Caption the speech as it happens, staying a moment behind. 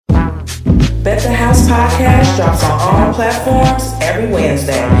Bet the House podcast drops on all platforms every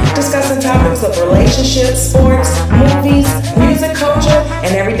Wednesday, discussing topics of relationships, sports, movies, music culture,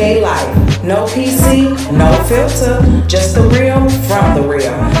 and everyday life. No PC, no filter, just the real from the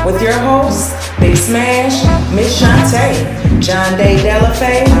real. With your hosts, Big Smash, Miss Shantae, John Day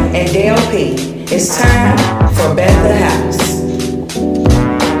Delafay, and Dale P. It's time for Bet the House.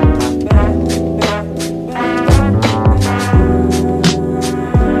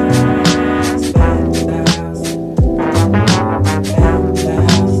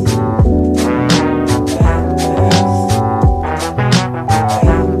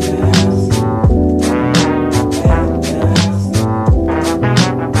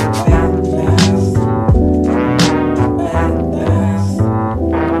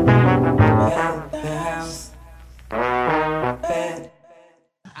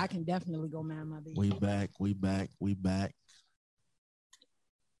 Definitely go man my business. We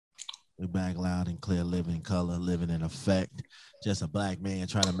back loud and clear, living in color, living in effect. Just a black man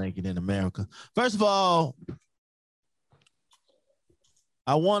trying to make it in America. First of all,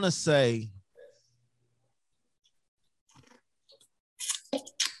 I want to say,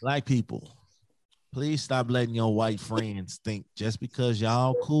 black people, please stop letting your white friends think just because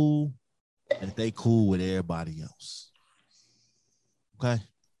y'all cool that they cool with everybody else. Okay?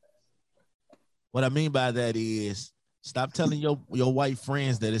 What I mean by that is stop telling your white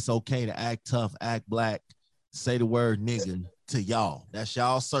friends that it's okay to act tough, act black, say the word nigga to y'all. That's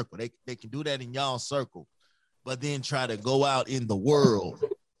y'all circle. They can do that in y'all circle, but then try to go out in the world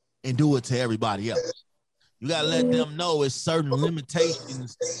and do it to everybody else. You gotta let them know it's certain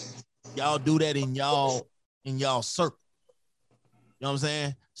limitations. Y'all do that in y'all circle. You know what I'm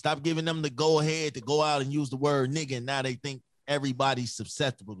saying? Stop giving them the go ahead to go out and use the word nigga, and now they think everybody's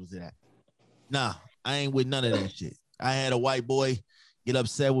susceptible to that. Nah, I ain't with none of that shit. I had a white boy get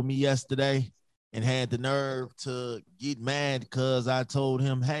upset with me yesterday and had the nerve to get mad because I told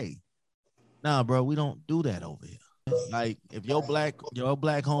him, hey, nah, bro, we don't do that over here. Like, if your black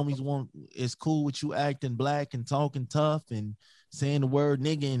homies it's cool with you acting black and talking tough and saying the word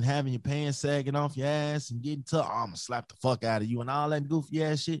nigga and having your pants sagging off your ass and getting tough, I'm gonna slap the fuck out of you and all that goofy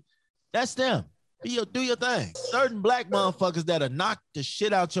ass shit. That's them. Do your thing. Certain black motherfuckers that'll knock the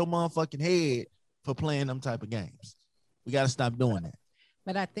shit out your motherfucking head for playing them type of games. We got to stop doing that.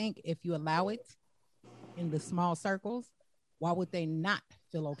 But I think if you allow it in the small circles, why would they not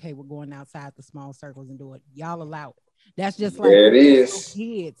feel okay with going outside the small circles and do it? Y'all allow it. That's just like it is.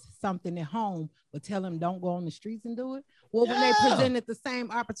 Kids something at home, but tell them don't go on the streets and do it. Well, when they presented the same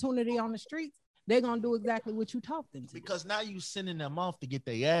opportunity on the streets, they're going to do exactly what you taught them to. Because now you sending them off to get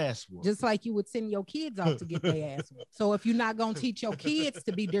their ass whooped. Just like you would send your kids off to get their ass whooped. So if you're not going to teach your kids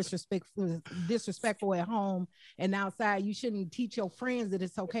to be disrespectful at home and outside, you shouldn't teach your friends that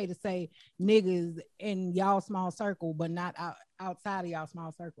it's okay to say niggas in y'all small circle, but not outside of y'all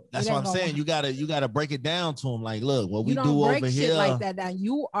small circle. That's what I'm saying. You gotta break it down to them. Like, look, what we do over here like that down.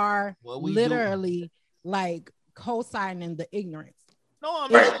 You are literally like co-signing the ignorance. No,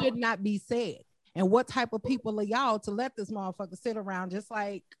 it should not be said. And what type of people are y'all to let this motherfucker sit around just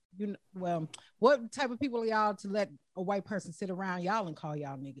like, what type of people are y'all to let a white person sit around y'all and call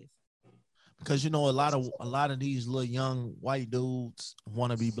y'all niggas? Because, a lot of these little young white dudes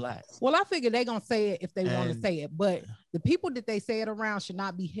want to be black. Well, I figure they're going to say it if they want to say it. But the people that they say it around should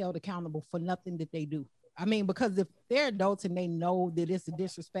not be held accountable for nothing that they do. I mean, because if they're adults and they know that it's a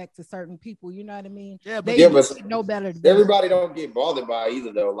disrespect to certain people, you know what I mean? Yeah, but know better. Everybody don't get bothered by it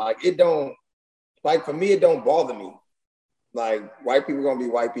either, though. Like, it don't. Like, for me, it don't bother me. Like, white people gonna be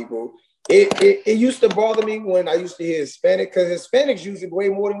white people. It used to bother me when I used to hear Hispanic, because Hispanics use it way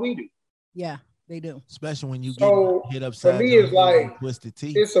more than we do. Yeah, they do. Especially when you get hit upside. For me, it's like twisted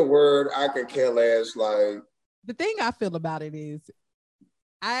teeth. It's a word I could care less. Like, the thing I feel about it is,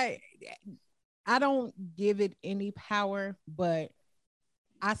 I don't give it any power, but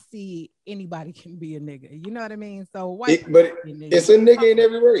I see anybody can be a nigga. You know what I mean? So it's a nigga in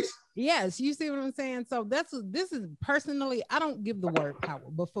every race. Yes, you see what I'm saying? So this is personally, I don't give the word power,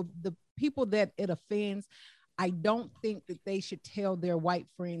 but for the people that it offends, I don't think that they should tell their white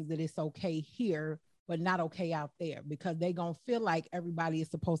friends that it's okay here, but not okay out there, because they gonna feel like everybody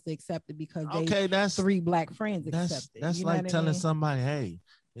is supposed to accept it because that's 3 black friends accept it. That's like telling somebody, hey,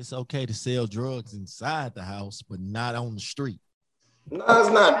 it's okay to sell drugs inside the house, but not on the street. No, it's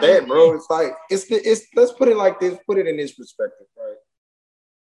not that, bro. It's like let's put it like this, put it in this perspective, right?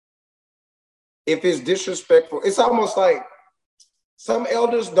 If it's disrespectful, it's almost like some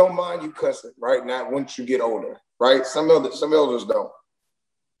elders don't mind you cussing, right? Not once you get older, right? Some elders don't.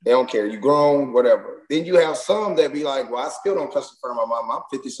 They don't care. You grown, whatever. Then you have some that be like, well, I still don't cuss in front of my mom.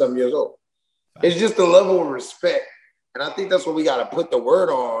 I'm 50-something years old. It's just the level of respect. And I think that's what we got to put the word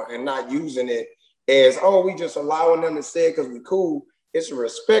on and not using it as, oh, we just allowing them to say it because we cool. It's a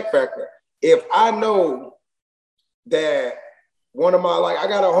respect factor. If I know that one of my, like, I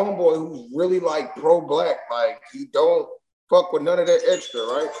got a homeboy who's really like pro-black, like he don't fuck with none of that extra,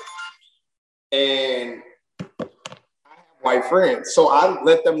 right? And I have white friends. So I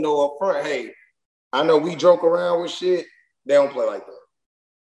let them know up front, hey, I know we joke around with shit. They don't play like that.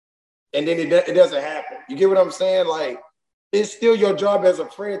 And then it doesn't happen. You get what I'm saying? Like, it's still your job as a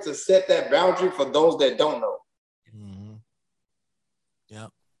friend to set that boundary for those that don't know. Mm-hmm. Yep.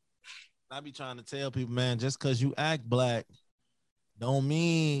 I be trying to tell people, man, just because you act black don't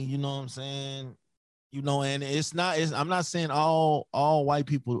mean, you know what I'm saying? You know, and I'm not saying all white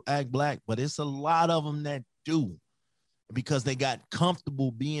people act black, but it's a lot of them that do because they got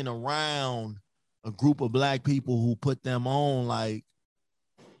comfortable being around a group of black people who put them on. Like,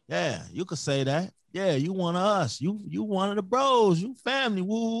 yeah, you could say that. Yeah, you one of us. You one of the bros. You family.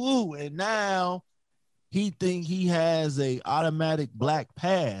 Woo woo. And now he think he has a automatic black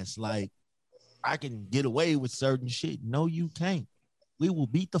pass. Like, I can get away with certain shit. No, you can't. We will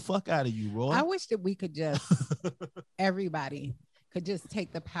beat the fuck out of you, Roy. I wish that we could just everybody could just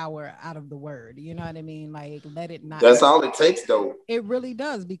take the power out of the word. You know what I mean? Like, let it not. That's all it takes, though. It really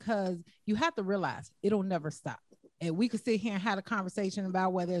does, because you have to realize it'll never stop. And we could sit here and have a conversation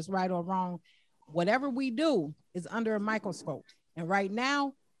about whether it's right or wrong. Whatever we do is under a microscope. And right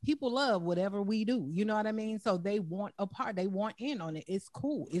now, people love whatever we do. You know what I mean? So they want a part. They want in on it. It's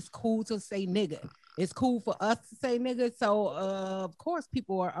cool. It's cool to say nigga. It's cool for us to say nigga. So of course,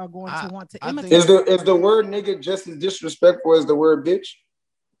 people are going to want to imitate. Is the word nigga just as disrespectful as the word bitch?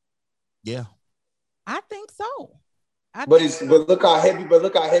 Yeah, I think so. But look how heavy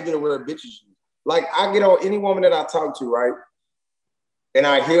the word bitch is. Like, I get on any woman that I talk to, right? And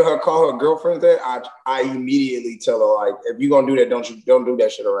I hear her call her girlfriend that, I immediately tell her, like, if you're gonna do that, don't do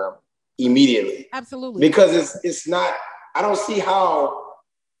that shit around me. Immediately. Absolutely. Because it's not, I don't see how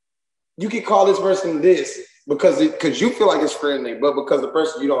you can call this person this because you feel like it's friendly, but because the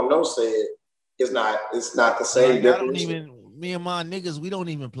person you don't know said it's not the same difference. Me and my niggas, we don't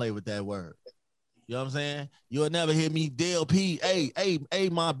even play with that word. You know what I'm saying? You'll never hear me DLP. Hey,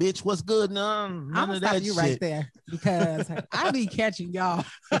 my bitch, what's good? None of that you shit. right there, because I be catching y'all,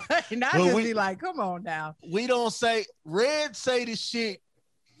 and I just be like, "Come on now." We don't say Red. Say the shit.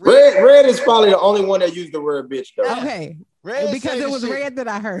 Red is probably the only one that used the word bitch, though. Okay, Red, because it was shit. Red that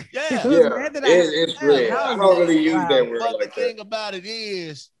I heard. Yeah, it's Red. I don't really use that word but like the thing about it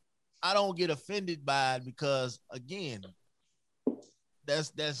is, I don't get offended by it because, again,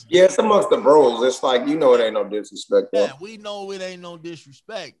 that's it's amongst the bros. It's like, you know, it ain't no disrespect. Though. Yeah, we know it ain't no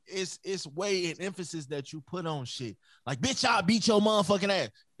disrespect. It's way in emphasis that you put on shit. Like, bitch, I'll beat your motherfucking ass.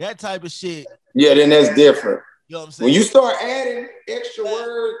 That type of shit. Yeah, then that's different. You know what I'm saying? When you start adding extra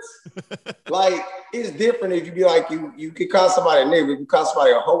words, like, it's different if you be like, you can call somebody a nigga, you can call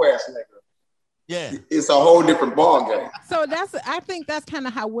somebody a hoe ass nigga. Yeah. It's a whole different ball game. So I think that's kind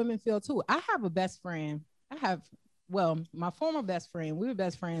of how women feel too. I have a best friend. My former best friend, we were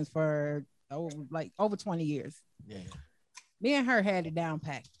best friends for over 20 years. Yeah. Me and her had it down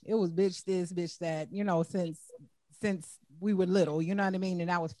packed. It was bitch this, bitch that, you know, since we were little, you know what I mean? And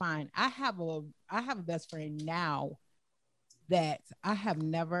that was fine. I have a best friend now that I have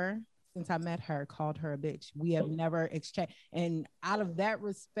never, since I met her, called her a bitch. We have never exchanged. And out of that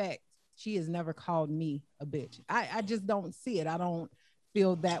respect, she has never called me a bitch. I just don't see it. I don't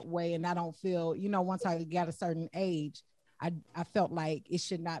feel that way. And I don't feel, you know, once I got a certain age, I felt like it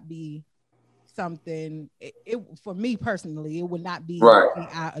should not be something, it for me personally, it would not be right.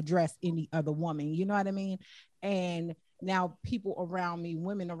 I address any other woman, you know what I mean? And now people around me,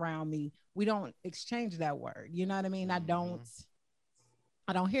 women around me, we don't exchange that word, you know what I mean? I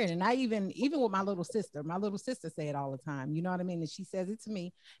don't hear it. And I even with my little sister say it all the time, you know what I mean? And she says it to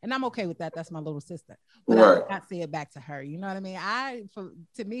me, and I'm okay with that. That's my little sister, but right. I do not say it back to her, you know what I mean?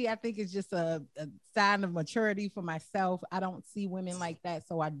 To me, I think it's just a sign of maturity for myself. I don't see women like that,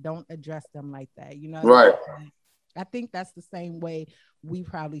 so I don't address them like that, you know what right. I mean? I think that's the same way we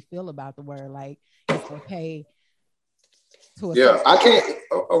probably feel about the word. Like, it's okay to I can't,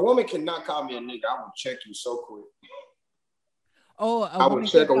 a woman cannot call me a nigga. I will check you so quick. Oh, I would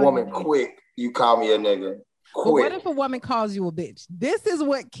check a woman quick. You call me a nigga. Quick. But what if a woman calls you a bitch? This is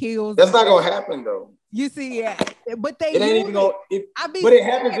what kills. That's not gonna happen though. You see, yeah, but it ain't even gonna. But it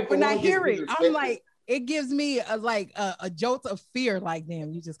happens if when I hear it. I'm like, it gives me a jolt of fear. Like,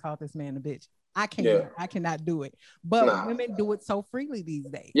 damn, you just called this man a bitch. I cannot do it. But women do it so freely these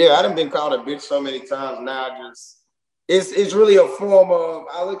days. Yeah, I done been called a bitch so many times now. it's really a form of,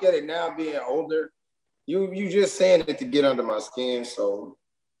 I look at it now being older. You just saying it to get under my skin, so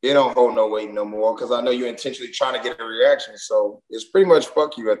it don't hold no weight no more because I know you're intentionally trying to get a reaction. So it's pretty much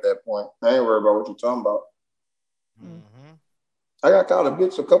fuck you at that point. I ain't worried about what you're talking about. Mm-hmm. I got called a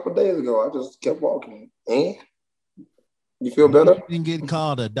bitch a couple days ago. I just kept walking. And you feel better? You didn't get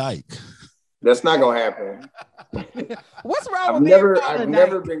called a dyke. That's not gonna happen. What's wrong I've with never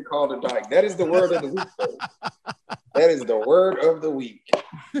dyke? been called a dyke. That is the word of the week, though. That is the word of the week.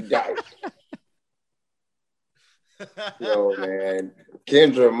 Dyke. Yo, man.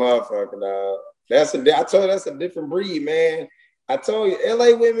 Kendra, motherfucker, dog. I told you that's a different breed, man. I told you,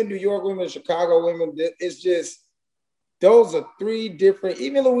 LA women, New York women, Chicago women, it's just, those are three different,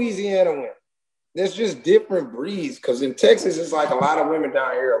 even Louisiana women. There's just different breeds. Because in Texas, it's like a lot of women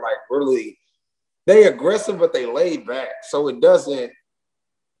down here are like really, they aggressive, but they laid back. So it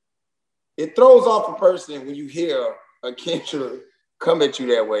throws off a person when you hear a Kendra come at you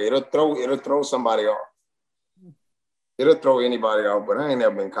that way. It'll throw somebody off. It'll throw anybody off, but I ain't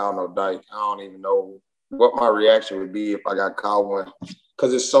never been called no dyke. I don't even know what my reaction would be if I got called one. Because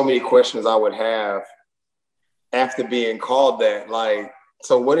there's so many questions I would have after being called that. Like,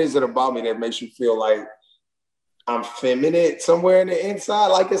 so what is it about me that makes you feel like I'm feminine somewhere in the inside?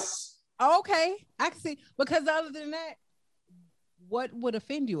 Like it's... Okay, I can see. Because other than that, what would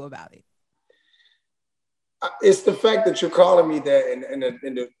offend you about it? It's the fact that you're calling me that, and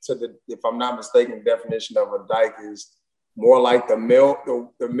if I'm not mistaken, definition of a dyke is more like the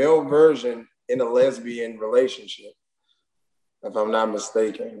male version in a lesbian relationship. If I'm not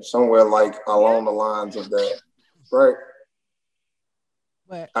mistaken, somewhere like along the lines of that, right?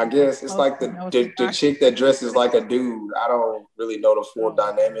 But I guess it's like the chick that dresses like a dude. I don't really know the full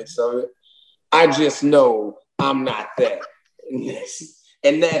dynamics of it. I just know I'm not that,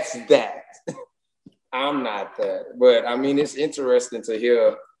 and that's that. I'm not that, but I mean, it's interesting to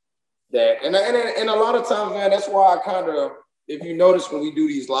hear that, and a lot of times, man, that's why I kind of, if you notice when we do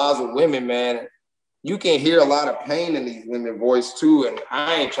these lives with women, man, you can hear a lot of pain in these women's voice too. And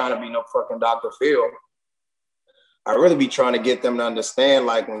I ain't trying to be no fucking Dr. Phil. I really be trying to get them to understand,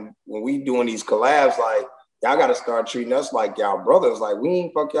 like when we doing these collabs, like y'all got to start treating us like y'all brothers. Like we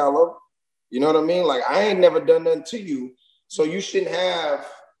ain't fuck y'all up. You know what I mean? Like I ain't never done nothing to you, so you shouldn't have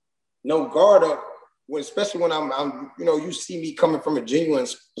no guard up. Especially when I'm, you see me coming from a genuine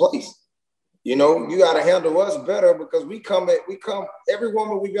place. You got to handle us better because we come, every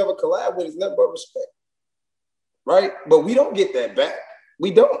woman we've ever collabed with is nothing but respect. Right? But we don't get that back.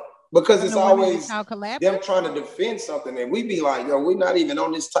 We don't. Because it's always them trying to defend something. And we be like, yo, we're not even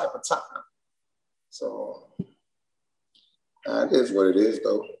on this type of time. So, that is what it is,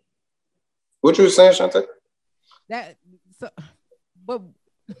 though. What you were saying, Shantae? But...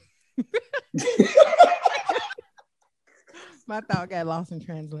 My thought got lost in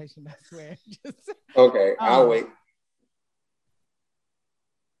translation, I swear. Okay, I'll wait.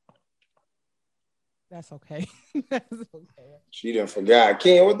 That's okay. That's okay. She done forgot.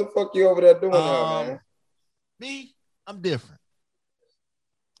 Ken, what the fuck you over there doing now, man? Me, I'm different.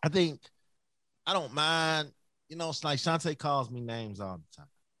 I think I don't mind. It's like Shantae calls me names all the time.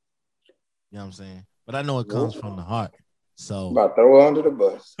 You know what I'm saying? But I know it comes from the heart. So about to throw her under the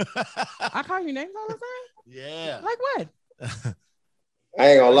bus. I call you names all the time? Yeah. Like what? I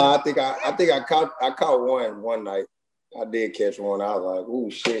ain't gonna lie. I think I caught one night. I did catch one. I was like, "Ooh,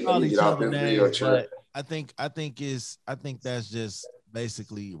 shit! Let me get off this video trip." I think that's just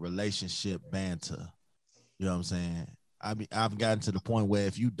basically relationship banter. You know what I'm saying? I've gotten to the point where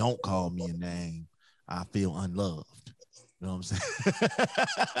if you don't call me a name, I feel unloved. You know what I'm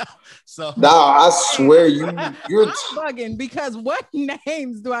saying? So no, I swear you're bugging because what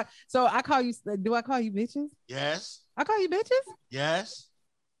names do I? So I call you? Do I call you bitches? Yes. I call you bitches. Yes.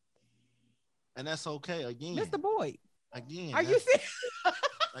 And that's okay. Again, Mr. Boyd. Again, are you serious?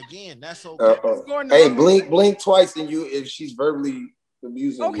 Again, that's okay. Hey, blink twice, and if she's verbally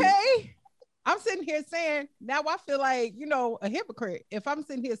abusing you. Okay. I'm sitting here saying now I feel like a hypocrite if I'm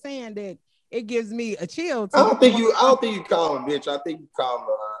sitting here saying that. It gives me a chill. I don't think you call him a bitch. I think you call him,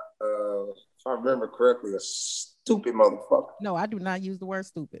 if I remember correctly, a stupid motherfucker. No, I do not use the word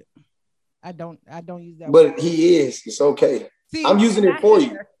stupid. I don't use that but word. He is. It's okay. See, I'm using it for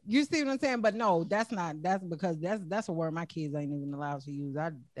you. You see what I'm saying? But no, that's not. That's because that's a word my kids ain't even allowed to use.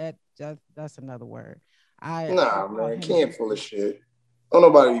 That's another word. Man, Ken full of shit. Don't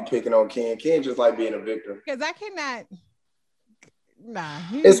nobody be picking on Ken. Ken just like being a victim. Because I cannot. Nah.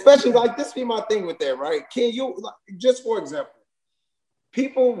 Especially like this be my thing with that, right? Ken, just for example,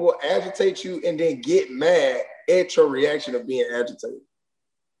 people will agitate you and then get mad at your reaction of being agitated.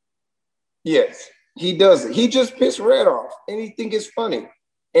 Yes. He doesn't. He just pissed Red off, and he think it's funny.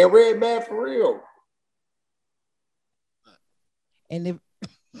 And Red mad for real. And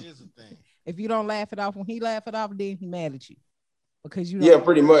Here's the thing. if you don't laugh it off when he laugh it off, then he mad at you because you don't. Yeah,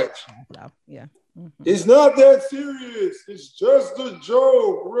 pretty much. Yeah. Mm-hmm. It's not that serious. It's just a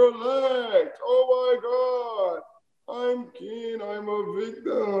joke. Relax. Oh my God. I'm Ken. I'm a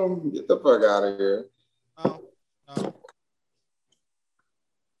victim. Get the fuck out of here. No.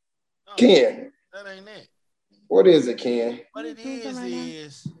 Ken. That ain't it. What is it, Ken? What it is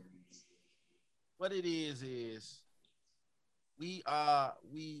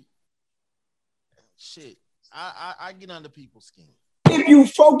I get under people's skin. If you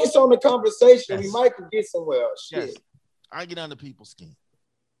focus on the conversation, Yes. we might could get somewhere. Shit. Yes. I get under people's skin.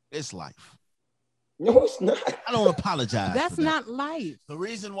 It's life. No, it's not. I don't apologize. That's not life. The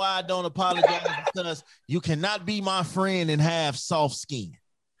reason why I don't apologize is because you cannot be my friend and have soft skin.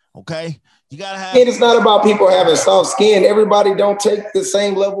 Okay? You gotta have. And it's not about people having soft skin. Everybody don't take the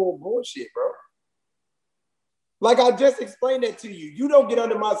same level of bullshit, bro. Like I just explained that to you. You don't get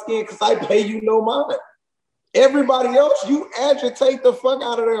under my skin because I pay you no mind. Everybody else, you agitate the fuck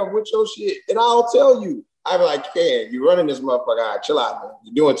out of them with your shit. And I'll tell you, I'm like, Ken, you running this motherfucker out. Chill out, man.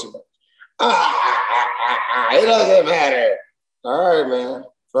 You're doing too much. It doesn't matter. All right, man.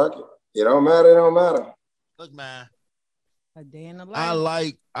 Fuck it. It don't matter. It don't matter. Look, man. A day in the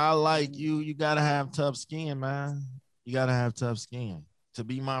life. I like you. You gotta have tough skin, man. You gotta have tough skin. To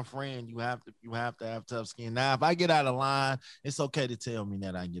be my friend, you have to have tough skin. Now, if I get out of line, it's okay to tell me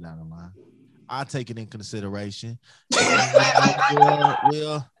that I get out of line. I take it in consideration. You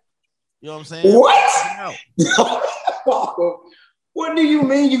know what I'm saying? What? What do you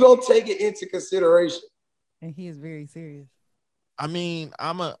mean you gonna take it into consideration? And he is very serious. I mean,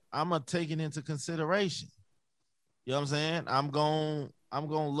 I'm a take it into consideration. You know what I'm saying? I'm gonna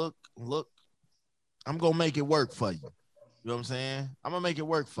look. I'm gonna make it work for you. You know what I'm saying? I'm gonna make it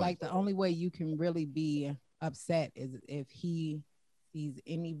work for you. Like the only way you can really be upset is if he sees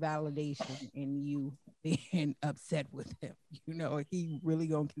any validation in you being upset with him. You know, he really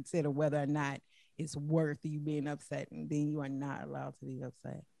gonna consider whether or not it's worth you being upset, and then you are not allowed to be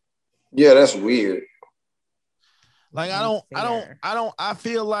upset. Yeah, that's weird. Like I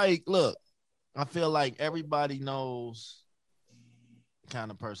feel like, look, I feel like everybody knows the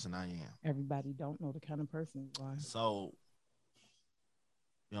kind of person I am. Everybody don't know the kind of person you are. So,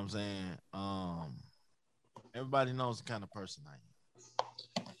 you know what I'm saying? Everybody knows the kind of person I am.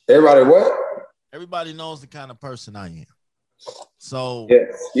 Everybody what? Everybody knows the kind of person I am. So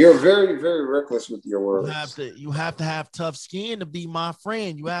yes, you're very, very reckless with your words. You have to have tough skin to be my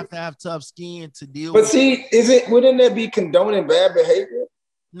friend. You have to have tough skin to deal with. But see, wouldn't that be condoning bad behavior?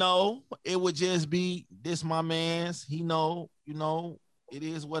 No, it would just be this my man's. He know, it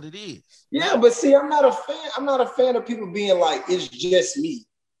is what it is. Yeah, but see, I'm not a fan. I'm not a fan of people being like, it's just me.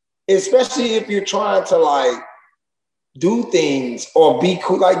 Especially if you're trying to like do things or be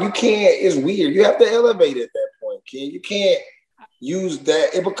cool. Like you can't, it's weird. You have to elevate at that point, kid. You can't use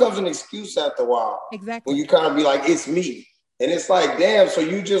that. It becomes an excuse after a while. Exactly. When you kind of be like, it's me. And it's like, damn, so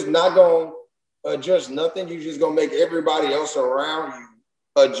you just not gonna adjust nothing. You just gonna make everybody else around you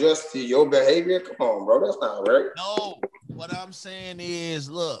adjust to your behavior. Come on, bro. That's not right. No, what I'm saying is,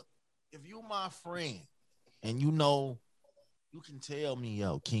 look, if you my friend and you can tell me,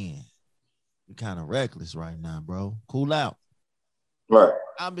 yo, Ken, you kind of reckless right now, bro. Cool out. Right.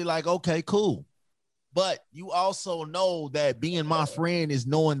 I'll be like, okay, cool. But you also know that being my friend is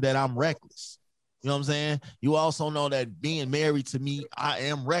knowing that I'm reckless. You know what I'm saying? You also know that being married to me, I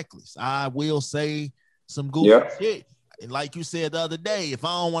am reckless. I will say some goofy shit. And like you said the other day, if I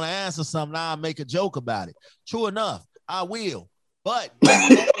don't want to answer something, I'll make a joke about it. True enough, I will. But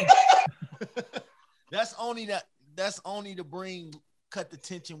that's only to cut the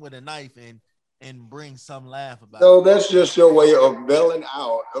tension with a knife and bring some laugh about it. So that's just your way of bailing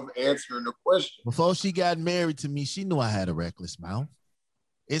out of answering the question. Before she got married to me, she knew I had a reckless mouth.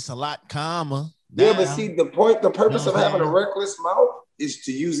 It's a lot calmer. Yeah, but see, the purpose of having a reckless mouth is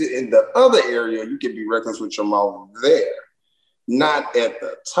to use it in the other area. You can be reckless with your mouth there, not at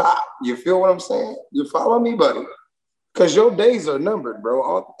the top. You feel what I'm saying? You follow me, buddy? Because your days are numbered,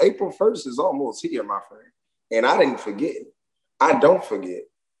 bro. April 1st is almost here, my friend. And I didn't forget. I don't forget.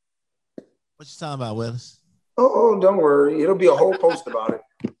 What you talking about, Willis? Oh, don't worry. It'll be a whole post about it.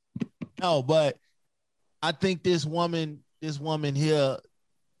 No, but I think this woman here,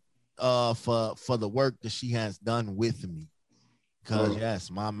 for the work that she has done with me, because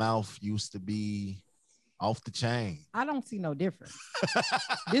yes, my mouth used to be off the chain. I don't see no difference.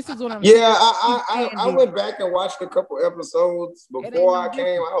 This is what I'm Yeah, saying. I went back and watched a couple episodes before I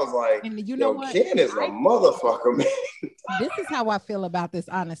came. I was like, and you know what? Ken is a motherfucker, man. This is how I feel about this,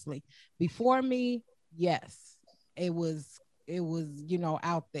 honestly. Before me, yes, it was, you know,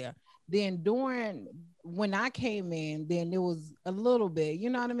 out there. Then when I came in, then it was a little bit, you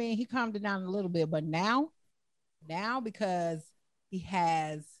know what I mean? He calmed it down a little bit, but now because he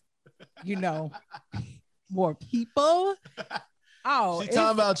has, you know, more people. Oh, she's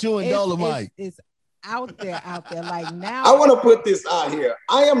talking about you and Dolomite. It's out there. Like now, I want to put this out here.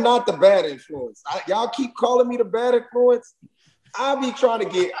 I am not the bad influence. Y'all keep calling me the bad influence. I be trying to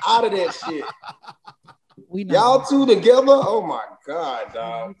get out of that shit. Y'all two together? Oh my God,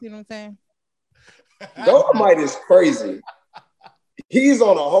 dog. You see what I'm saying? Dolomite is crazy. He's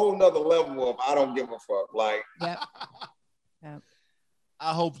on a whole nother level of I don't give a fuck. Like, yep.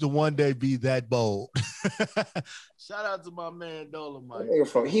 I hope to one day be that bold. Shout out to my man Dolomite.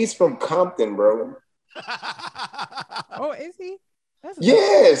 He's from Compton, bro. Oh, is he?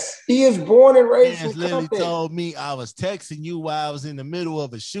 Yes, he is born and raised in Lily Compton. told me I was texting you while I was in the middle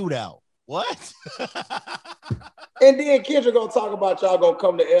of a shootout. What? And then Kendra gonna talk about y'all gonna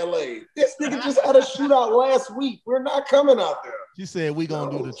come to LA. This nigga just had a shootout last week. We're not coming out there. She said we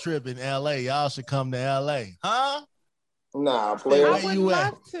gonna do the trip in LA. Y'all should come to LA. Huh? Nah, player. I would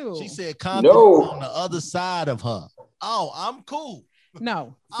love to. She said Compton on the other side of her. Oh, I'm cool.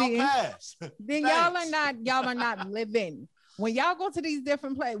 No. See, I'll pass. Then y'all are not living. When y'all go to these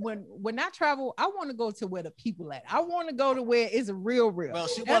different places, when I travel, I want to go to where the people at. I want to go to where it's real. Well,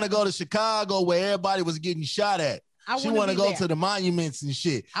 she want to go to Chicago where everybody was getting shot at. She want to go to the monuments and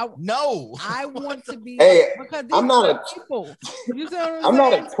shit. No. I want to be because I'm not a people. You see what I'm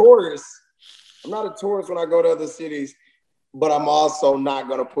not a tourist. I'm not a tourist when I go to other cities, but I'm also not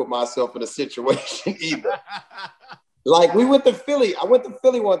gonna put myself in a situation either. Like we went to Philly. I went to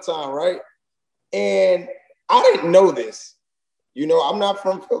Philly one time, right? And I didn't know this. You know, I'm not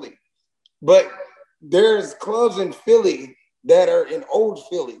from Philly, but there's clubs in Philly that are in Old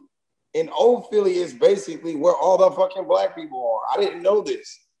Philly. And Old Philly is basically where all the fucking black people are. I didn't know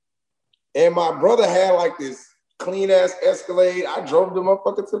this. And my brother had like this clean ass Escalade. I drove the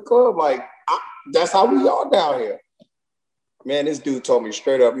motherfucker to the club. Like, that's how we are down here. Man, this dude told me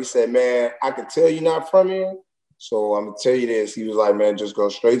straight up. He said, man, I can tell you're not from here. So I'm gonna tell you this. He was like, man, just go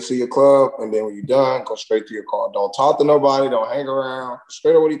straight to your club. And then when you're done, go straight to your car. Don't talk to nobody. Don't hang around.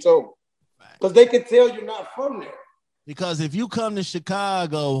 Straight up what he told me. Because they can tell you're not from there. Because if you come to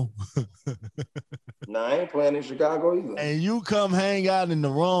Chicago, nah, I ain't playing in Chicago either. And you come hang out in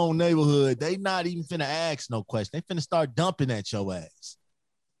the wrong neighborhood, they not even finna ask no question. They finna start dumping at your ass.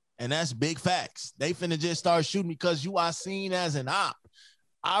 And that's big facts. They finna just start shooting because you are seen as an op.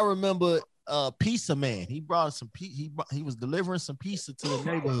 I remember Pizza Man. He brought some he was delivering some pizza to the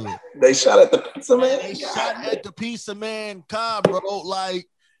neighborhood. They shot at the Pizza Man? They shot at the Pizza Man car, bro. Like,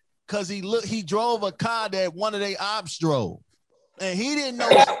 cause he drove a car that one of their ops drove. And he didn't know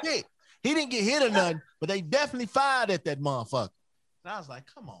shit. He didn't get hit or nothing, but they definitely fired at that motherfucker. And I was like,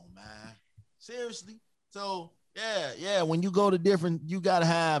 come on, man. Seriously? So yeah. When you go to different, you gotta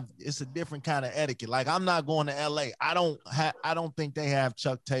have, it's a different kind of etiquette. Like I'm not going to LA. I don't think they have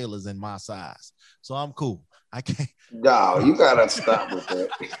Chuck Taylors in my size. So I'm cool. I can't. No, you gotta stop with that.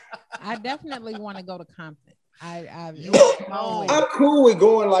 I definitely want to go to Compton. I'm cool with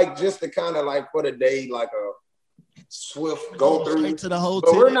going like just to kind of like for the day, like a swift go through to the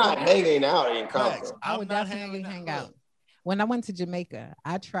hotel. But we're not hanging out in Compton. I would definitely hang out. When I went to Jamaica,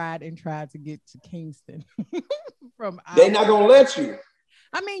 I tried to get to Kingston. They're not gonna let you.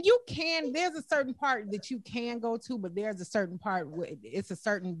 I mean, you can. There's a certain part that you can go to, but there's a certain part where it's a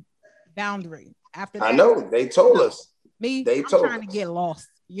certain boundary. After that, I know they told us. I'm trying to get lost.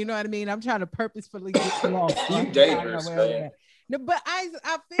 You know what I mean? I'm trying to purposefully get lost. You dangerous, man. No, but I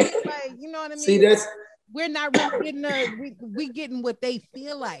feel like, you know what I mean? See, we're not really getting we getting what they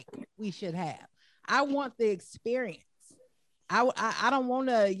feel like we should have. I want the experience. I don't want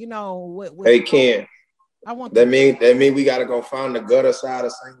to, you know. Hey, Ken. I want that mean we got to go find the gutter side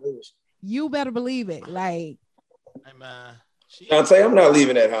of St. Louis. You better believe it. Like, hey man, I'll tell you, I'm not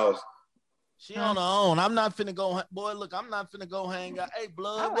leaving that house. She on her own. I'm not finna go. Boy, look, I'm not finna go hang out. Hey,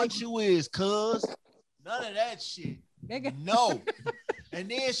 blood, what you is, cuz? None of that shit. No. And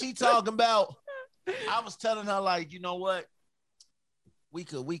then she talking about. I was telling her like, you know what? We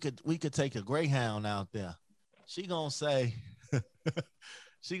could take a Greyhound out there. She gonna say,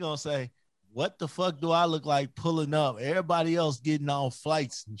 what the fuck do I look like pulling up? Everybody else getting on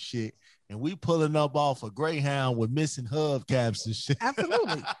flights and shit, and we pulling up off a Greyhound with missing hubcaps and shit.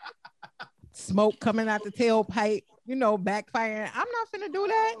 Absolutely. smoke coming out the tailpipe, backfiring. I'm not finna do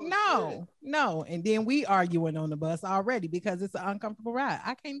that. No. And then we arguing on the bus already because it's an uncomfortable ride.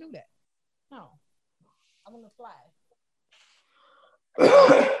 I can't do that. No. I want to fly.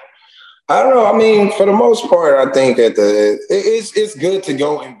 I don't know. I mean, for the most part, I think it's good to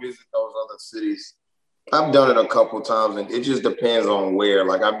go and visit those other cities. I've done it a couple times, and it just depends on where.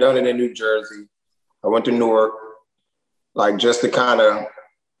 Like, I've done it in New Jersey. I went to Newark, like, just to kind of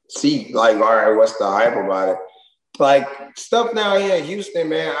see, like, all right, what's the hype about it? Like, stuff now here in Houston,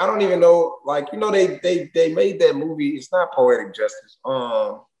 man, I don't even know. Like, they made that movie. It's not Poetic Justice.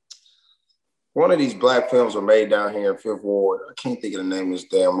 One of these black films were made down here in Fifth Ward. I can't think of the name of this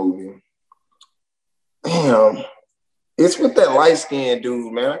damn movie. Damn. It's with that light-skinned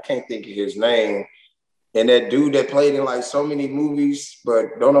dude, man. I can't think of his name. And that dude that played in like so many movies,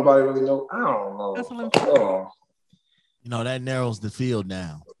 but don't nobody really know. I don't know. That narrows the field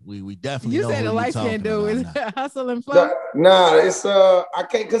now. We definitely you know said who a light-skinned dude is Hustle and Flow. Nah, it's I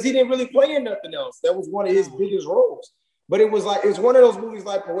can't because he didn't really play in nothing else. That was one of his biggest roles. But it's one of those movies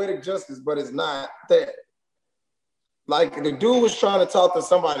like Poetic Justice, but it's not that. Like the dude was trying to talk to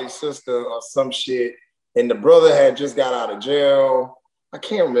somebody's sister or some shit, and the brother had just got out of jail. I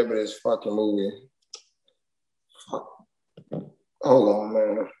can't remember this fucking movie. Hold on,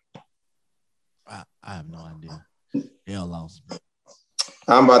 man. I have no idea. Hell lost me.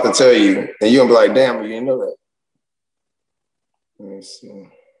 I'm about to tell you, and you're gonna be like, damn, you didn't know that. Let me see.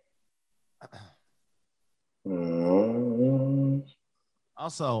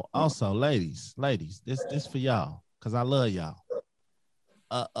 Also, ladies, this for y'all, because I love y'all.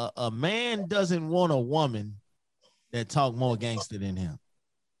 A man doesn't want a woman that talk more gangster than him.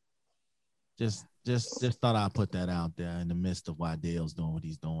 Just thought I'd put that out there in the midst of why Dale's doing what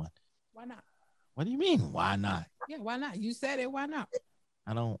he's doing. Why not? What do you mean? Why not? Yeah, why not? You said it. Why not?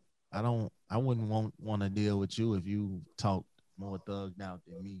 I wouldn't want to deal with you if you talk more thugged out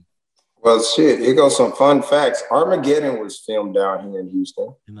than me. Well, shit, here goes some fun facts. Armageddon was filmed down here in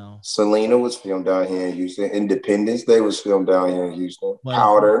Houston. Selena was filmed down here in Houston. Independence Day was filmed down here in Houston.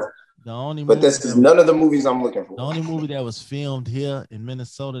 Powder. This is none of the movies I'm looking for. The only movie that was filmed here in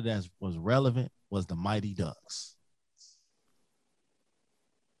Minnesota that was relevant was The Mighty Ducks.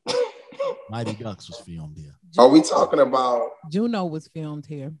 Mighty Ducks was filmed here. Are we talking about Juno was filmed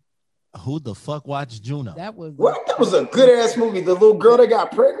here? Who the fuck watched Juno? That was That was a good ass movie. The little girl that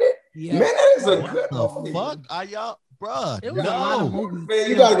got pregnant. Yeah. Man, that is a good movie. Fuck are y'all, bruh? It was a lot of movies. Man,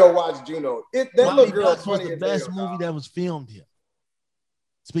 you gotta go watch Juno. That little girl was the best movie that was filmed here.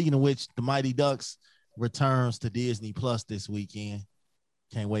 Speaking of which, The Mighty Ducks returns to Disney Plus this weekend.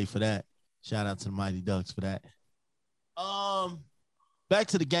 Can't wait for that. Shout out to The Mighty Ducks for that. Back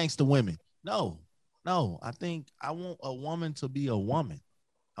to the gangster women. No. I think I want a woman to be a woman.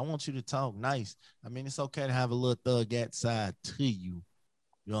 I want you to talk nice. I mean, it's okay to have a little thugette side to you.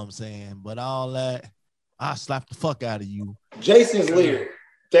 You know what I'm saying? But all that, I slap the fuck out of you. Jason's Lear.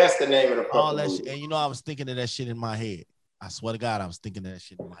 That's the name of the all that movie. shit. And I was thinking of that shit in my head. I swear to God, I was thinking of that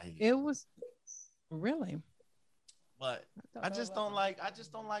shit in my head. It was really. But I just don't like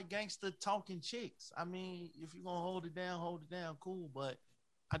gangster talking chicks. I mean, if you're gonna hold it down, cool. But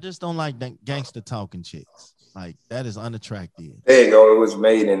I just don't like gangster talking chicks. Like, that is unattractive. There you go. It was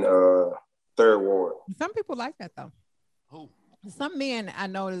made in Third Ward. Some people like that though. Who? Some men I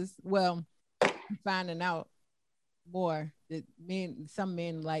noticed. Well, finding out more that some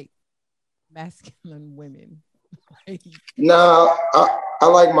men like masculine women. No, I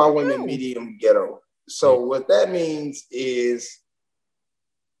like my women medium ghetto. So what that means is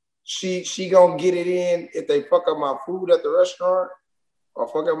she gonna get it in if they fuck up my food at the restaurant or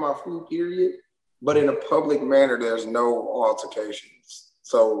fuck up my food, period. But in a public manner, there's no altercations.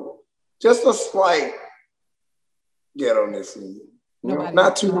 So just a slight ghetto-ness in you. Nobody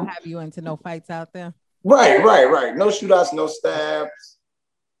not too have you into no fights out there. Right. No shootouts, no stabs.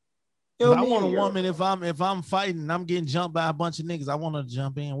 I want a woman if I'm fighting, I'm getting jumped by a bunch of niggas. I want her to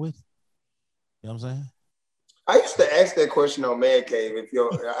jump in with. You know what I'm saying? I used to ask that question on Man Cave.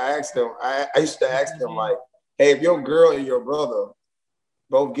 I used to ask them like, hey, if your girl and your brother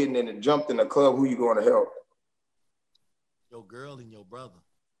both getting in and jumped in the club, who you going to help? Your girl and your brother.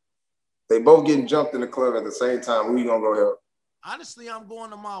 They both getting jumped in the club at the same time. Who you gonna go help? Honestly, I'm going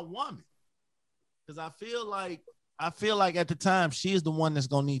to my woman. Because I feel like at the time she is the one that's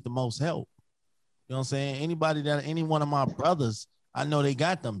gonna need the most help. You know what I'm saying? Any one of my brothers, I know they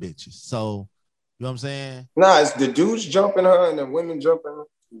got them bitches. So you know what I'm saying? Nah, it's the dudes jumping her and the women jumping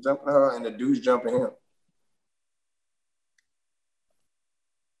her and the dudes jumping him.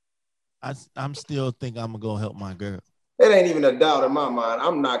 I'm still think I'm gonna go help my girl. it ain't even a doubt in my mind.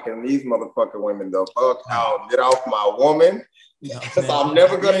 I'm knocking these motherfucking women the fuck out. Get off my woman. Because I'm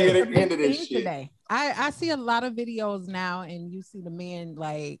never gonna hear the end of this shit. Today. I see a lot of videos now, and you see the men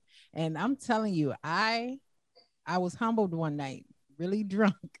like, and I'm telling you, I was humbled one night, really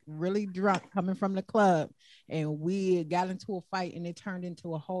drunk, coming from the club, and we got into a fight, and it turned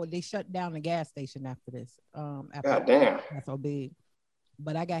into a whole. They shut down the gas station after this. After God damn, that's so big.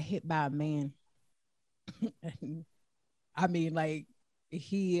 But I got hit by a man. I mean, like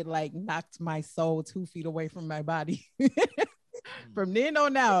he like knocked my soul 2 feet away from my body. From then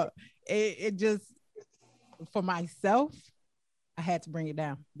on out, it just, for myself, I had to bring it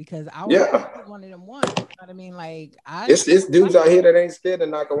down because I was one of them ones. You know what I mean? Like it's dudes out here that ain't scared to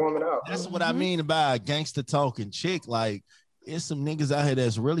knock a woman out. That's what I mean about gangster talking chick. Like, it's some niggas out here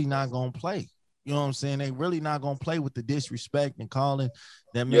that's really not gonna play. You know what I'm saying? They really not gonna play with the disrespect and calling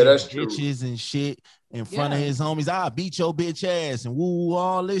them bitches and shit in front of his homies. I'll beat your bitch ass and woo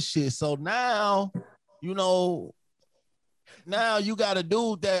all this shit. So now, you know, now you got a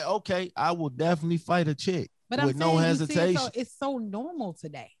dude that, okay, I will definitely fight a chick, but with no hesitation. It's so normal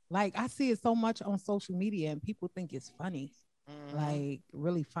today. Like I see it so much on social media, and people think it's funny, like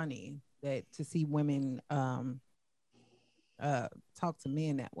really funny that to see women talk to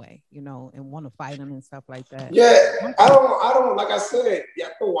men that way, you know, and want to fight them and stuff like that. Yeah, I don't. Like I said,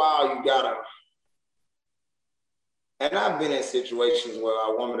 after a while, you gotta. And I've been in situations where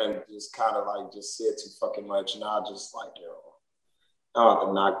a woman just kind of like just said too fucking much, and I just like, yo, I have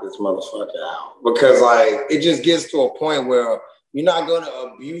to knock this motherfucker out, because like it just gets to a point where you're not gonna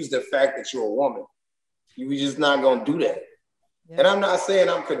abuse the fact that you're a woman. You're just not gonna do that. Yeah. And I'm not saying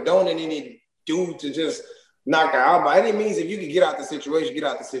I'm condoning any dude to just knock her out by any means. If you can get out the situation, get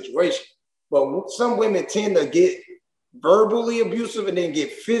out the situation. But some women tend to get verbally abusive and then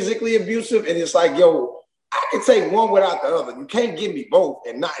get physically abusive, and it's like, yo, I can take one without the other. You can't give me both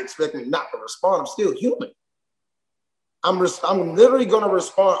and not expect me not to respond. I'm still human. I'm literally going to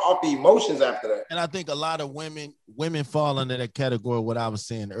respond off the emotions after that. And I think a lot of women fall under that category, what I was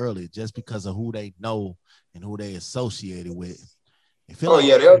saying earlier, just because of who they know and who they associated with. They feel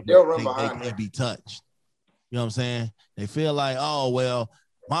they'll run behind. They can't be touched. You know what I'm saying? They feel like, oh, well,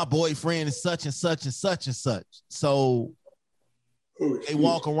 my boyfriend is such and such and such and such. So they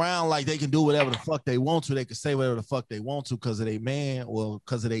walk around like they can do whatever the fuck they want to. They can say whatever the fuck they want to because of their man or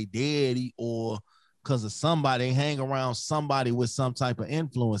because of their daddy or because of somebody. They hang around somebody with some type of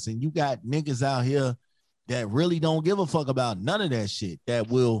influence. And you got niggas out here that really don't give a fuck about none of that shit. That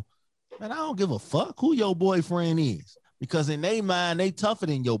will, man, I don't give a fuck who your boyfriend is. Because in their mind, they tougher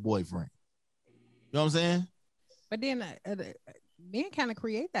than your boyfriend. You know what I'm saying? But then men kind of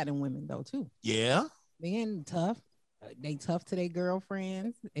create that in women though too. Yeah. Men tough. They tough to their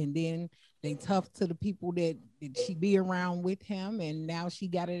girlfriends, and then they tough to the people that she be around with him, and now she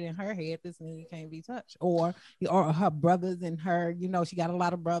got it in her head this nigga can't be touched, or her brothers and her, you know, she got a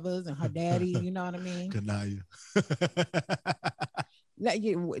lot of brothers and her daddy, you know what I mean? Kanaya.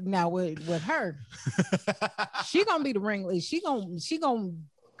 Now with her, she gonna be the ringleader. She gonna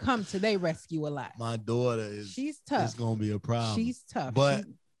come to their rescue a lot. My daughter she's tough. It's gonna be a problem. She's tough, but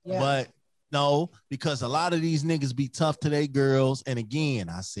no, because a lot of these niggas be tough to their girls. And again,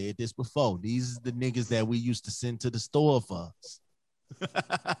 I said this before. These are the niggas that we used to send to the store for us.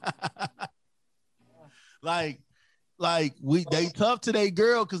 like they tough to their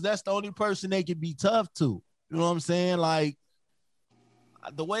girl because that's the only person they can be tough to. You know what I'm saying? Like,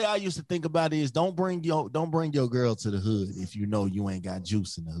 the way I used to think about it is don't bring your girl to the hood if you know you ain't got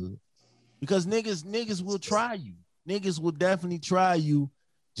juice in the hood. Because niggas will try you. Niggas will definitely try you.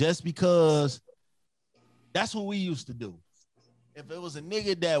 Just because that's what we used to do. If it was a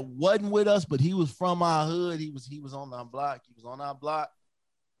nigga that wasn't with us, but he was from our hood, he was on our block. He was on our block.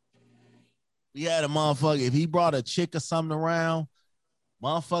 We had a motherfucker. If he brought a chick or something around,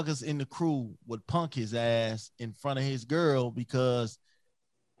 motherfuckers in the crew would punk his ass in front of his girl because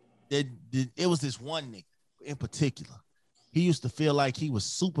it was this one nigga in particular. He used to feel like he was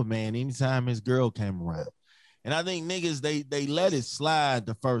Superman anytime his girl came around. And I think niggas, they let it slide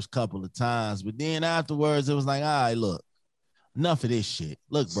the first couple of times. But then afterwards, it was like, all right, look, enough of this shit.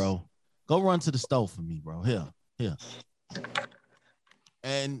 Look, bro, go run to the stove for me, bro. Here.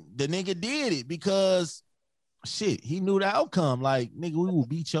 And the nigga did it because, shit, he knew the outcome. Like, nigga, we will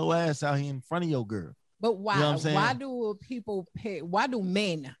beat your ass out here in front of your girl. But why? You know what I'm saying? Why do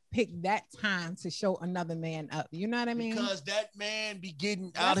men pick that time to show another man up? You know what I mean? Because that man be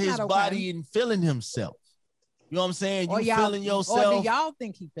getting out his body and feeling himself. You know what I'm saying? You feeling yourself. Or do y'all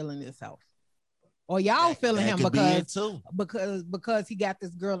think he feeling himself? Or y'all feeling him because he got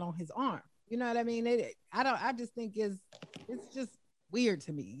this girl on his arm? You know what I mean? I just think it's just weird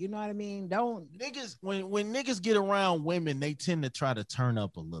to me. You know what I mean? Don't niggas when niggas get around women, they tend to try to turn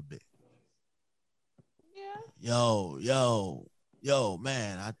up a little bit. Yeah. Yo,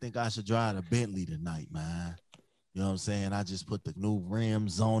 man, I think I should drive a Bentley tonight, man. You know what I'm saying? I just put the new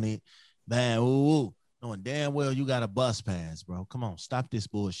rims on it. Man, ooh. Knowing damn well you got a bus pass, bro. Come on, stop this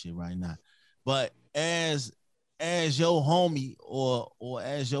bullshit right now. But as your homie or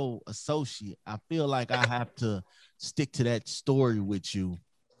as your associate, I feel like I have to stick to that story with you.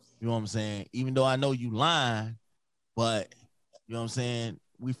 You know what I'm saying? Even though I know you lying, but you know what I'm saying?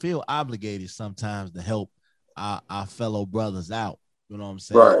 We feel obligated sometimes to help our fellow brothers out. You know what I'm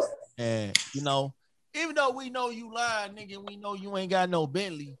saying? Right. And you know, even though we know you lying, nigga, we know you ain't got no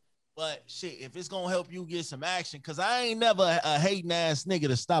Bentley. But shit, if it's gonna help you get some action, because I ain't never a hating ass nigga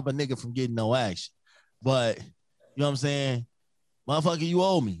to stop a nigga from getting no action. But you know what I'm saying? Motherfucker, you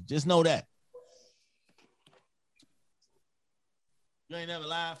owe me. Just know that. You ain't never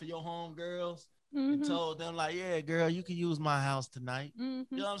lied for your homegirls and told them, like, yeah, girl, you can use my house tonight. You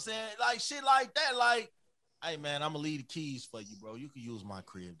know what I'm saying? Like shit like that. Like, hey man, I'm gonna leave the keys for you, bro. You can use my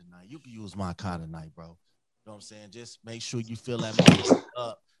crib tonight. You can use my car tonight, bro. You know what I'm saying? Just make sure you fill that motherfucker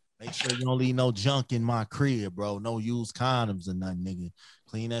up. Make sure you don't leave no junk in my crib, bro. No used condoms or nothing, nigga.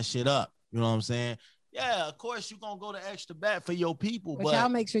 Clean that shit up. You know what I'm saying? Yeah, of course you gonna go the extra bat for your people, but y'all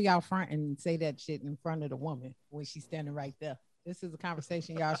make sure y'all front and say that shit in front of the woman when she's standing right there. This is a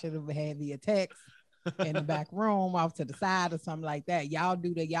conversation y'all should have had via text in the back room, off to the side or something like that. Y'all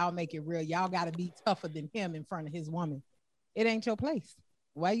do that. Y'all make it real. Y'all got to be tougher than him in front of his woman. It ain't your place.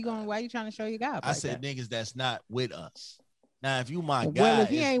 Why you trying to show your guy? I said niggas that's not with us. Now, if you my guy, well, if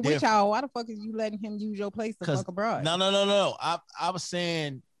he ain't with y'all, why the fuck is you letting him use your place to fuck abroad? No. I was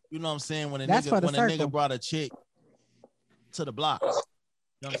saying, you know what I'm saying, when a nigga brought a chick to the block. You know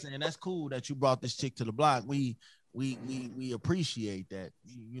what I'm saying? That's cool that you brought this chick to the block. We appreciate that.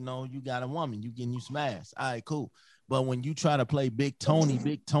 You know, you got a woman, you getting you some ass. All right, cool. But when you try to play Big Tony of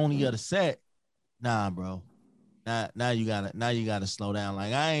the set, nah, bro. Now you gotta slow down.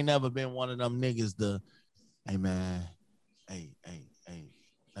 Like, I ain't never been one of them niggas to, hey man, hey,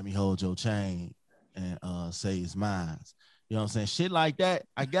 let me hold your chain and say it's mine. You know what I'm saying? Shit like that,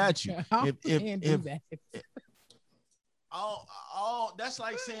 I got you. All that's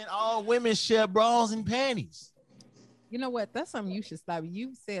like saying all women share bras and panties. You know what? That's something you should stop.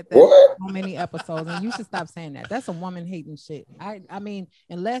 You said that so many episodes, and you should stop saying that. That's a woman hating shit. I mean,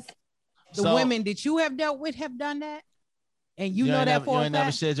 unless the women that you have dealt with have done that, and you know that for a fact. You ain't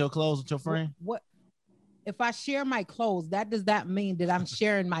never shared your clothes with your friend? What? If I share my clothes, does that mean that I'm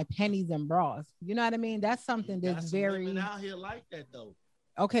sharing my pennies and bras? You know what I mean? That's something that's very women out here like that though.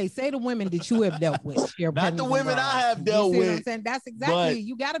 Okay, say the women that you have dealt with. Not the women I have dealt with. What I'm saying? That's exactly,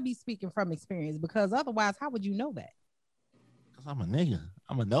 you got to be speaking from experience, because otherwise, how would you know that? Because I'm a nigga.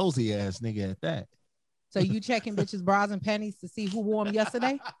 I'm a nosy ass nigga at that. So you checking bitches' bras and panties to see who wore them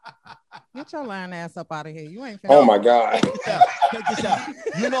yesterday? Get your lying ass up out of here. You ain't. Oh my God. Check this out.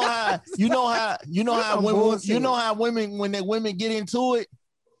 You know how women when they women get into it.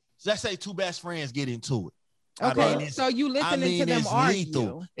 Let's say two best friends get into it. Okay, I mean, so you listening to them argue.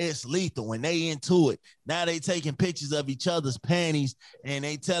 Lethal. It's lethal when they into it. Now they taking pictures of each other's panties and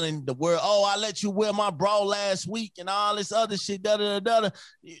they telling the world, "Oh, I let you wear my bra last week," and all this other shit.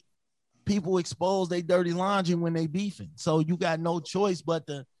 People expose their dirty laundry when they beefing, so you got no choice but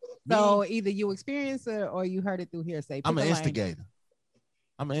to. So either you experience it or you heard it through hearsay. I'm an instigator.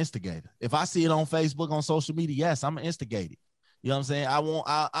 If I see it on Facebook, on social media, yes, I'm an instigator. You know what I'm saying?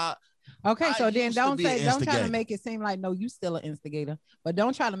 Okay, so then don't try to make it seem like, no, you still an instigator, but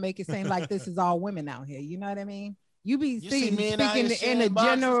don't try to make it seem like this is all women out here. You know what I mean? You speaking in a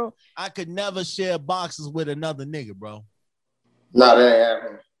general. I could never share boxes with another nigga, bro. No, that ain't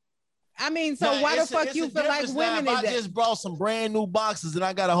happening. I mean, so why the fuck you feel like women? I just brought some brand new boxes and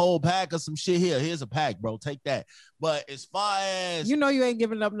I got a whole pack of some shit here. Here's a pack, bro. Take that. But as far as you know, you ain't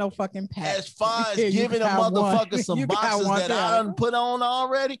giving up no fucking pack. As far as giving a motherfucker some boxes that I done put on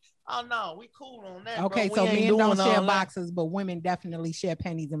already. Oh no, we cool on that. Okay, bro. So men don't share boxes, but women definitely share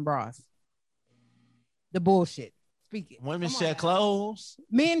panties and bras. The bullshit. Speak it. Women share clothes.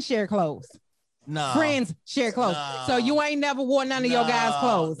 Men share clothes. No. Friends share clothes. No. So you ain't never wore none of your guys'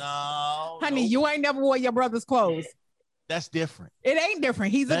 clothes. No. Honey, you ain't never wore your brother's clothes. That's different. It ain't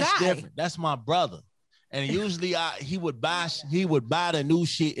different. He's a guy. Different. That's my brother. And usually he would buy the new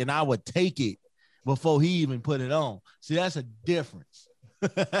shit and I would take it before he even put it on. See, that's a difference.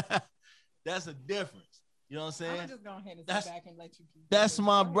 That's a difference. You know what I'm saying? I'm just going to back and let you keep. That's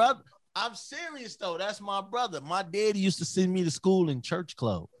my brother. I'm serious though. That's my brother. My daddy used to send me to school in church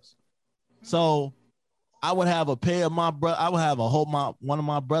clothes. So I would have a pair of my brother. I would have one of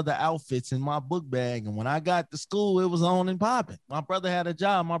my brother outfits in my book bag, and when I got to school, it was on and popping. My brother had a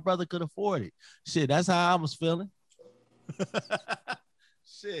job. My brother could afford it. Shit, that's how I was feeling.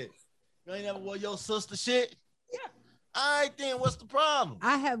 Shit, you ain't never wore your sister shit. Yeah. All right, then what's the problem?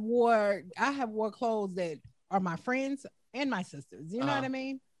 I have wore clothes that are my friends and my sisters. You know what I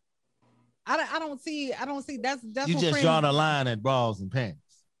mean? I don't see that's you what just friends, drawing a line at bras and pants.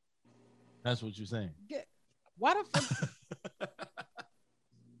 That's what you're saying. Why the fuck?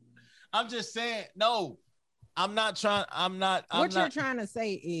 I'm just saying, no, I'm not trying. What you're trying to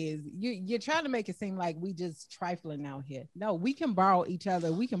say is you're trying to make it seem like we just trifling out here. No, we can borrow each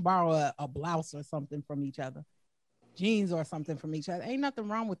other. We can borrow a blouse or something from each other, jeans or something from each other. Ain't nothing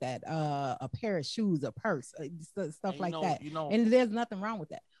wrong with that. A pair of shoes, a purse, stuff like that. And there's nothing wrong with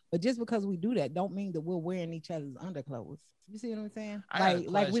that. But just because we do that, don't mean that we're wearing each other's underclothes. You see what I'm saying?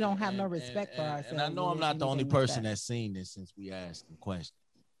 Like we don't have no respect for ourselves. And I know I'm not the only person that's seen this since we asked the question.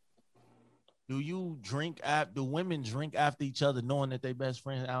 Do you drink do women drink after each other knowing that they best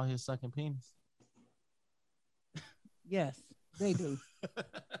friends out here sucking penis? Yes, they do.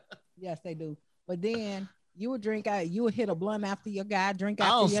 Yes, they do. But then you would drink out, you would hit a blunt after your guy, drink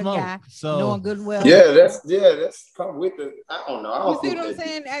after your guy, so knowing good well. Yeah, that's come with the. I don't know. I don't you see what I'm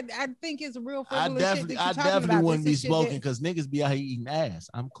saying? I think it's real frivolous shit that I definitely wouldn't be smoking because niggas be out here eating ass.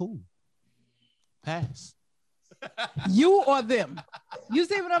 I'm cool. Pass. You or them? You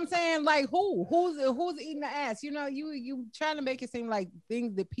see what I'm saying? Like who's eating the ass? You know, you trying to make it seem like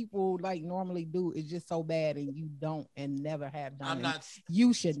things that people like normally do is just so bad, and you don't and never have done.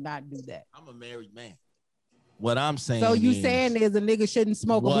 You should not do that. I'm a married man. What I'm saying. So you saying is a nigga shouldn't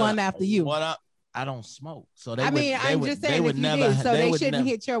smoke a blunt after you? I don't smoke. So I'm just saying if you did, so they shouldn't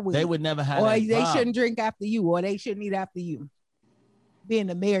hit your weed. They would never have. Or they shouldn't drink after you, or they shouldn't eat after you.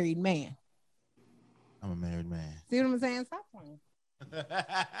 Being a married man. I'm a married man. See what I'm saying? Stop playing. I'm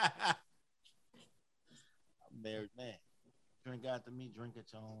a married man. Drink after me, drink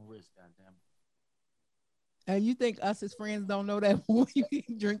at your own risk, goddamn it. And you think us as friends don't know that we be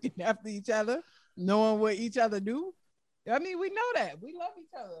drinking after each other, knowing what each other do? I mean, we know that. We love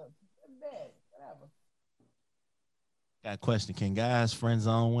each other. Bad. Whatever. Got a question. Can guys friend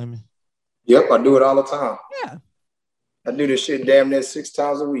zone women? Yep, I do it all the time. Yeah. I do this shit damn near 6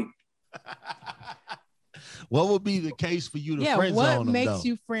 times a week. What would be the case for you to friend zone them? What makes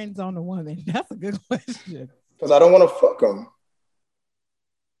you friend zone a woman? That's a good question. Because I don't want to fuck them.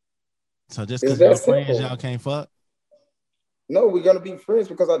 So just because you're friends, y'all can't fuck? No, we're going to be friends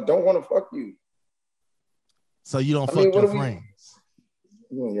because I don't want to fuck you. So you don't fuck your friends?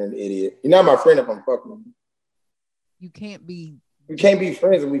 You're an idiot. You're not my friend if I'm fucking you. You can't be. We can't be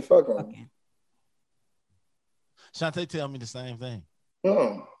friends if we fucking. Shantae tell me the same thing.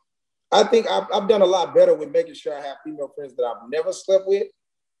 No. I think I've done a lot better with making sure I have female friends that I've never slept with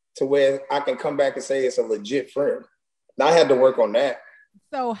to where I can come back and say it's a legit friend. And I had to work on that.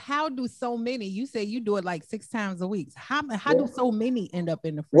 So how do so many, you say you do it like 6 times a week. How do so many end up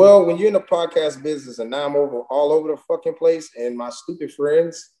in the friend? Well, when you're in the podcast business and now I'm all over the fucking place and my stupid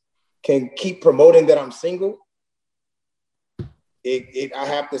friends can keep promoting that I'm single, I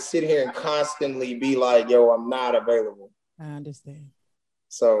have to sit here and constantly be like, yo, I'm not available. I understand.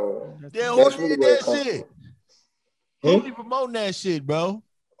 So yeah, who did that shit? Who be promoting that shit, bro?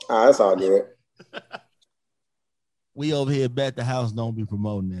 That's all good. We over here at the house don't be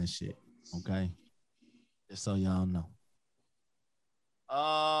promoting that shit. Okay. Just so y'all know.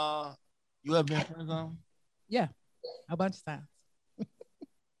 You ever been friend zone? Yeah, a bunch of times.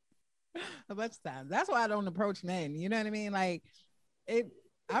 A bunch of times. That's why I don't approach men. You know what I mean? Like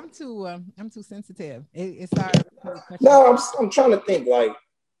I'm too sensitive. It started. No, I'm trying to think. Like,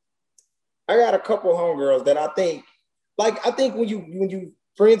 I got a couple homegirls that I think when you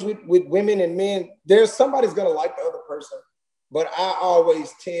friends with women and men, there's somebody's gonna like the other person. But I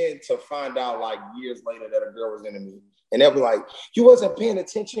always tend to find out like years later that a girl was into me, and they'll be like, "You wasn't paying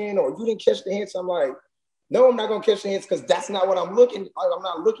attention, or you didn't catch the hints." I'm like, "No, I'm not gonna catch the hints because that's not what I'm looking. Like, I'm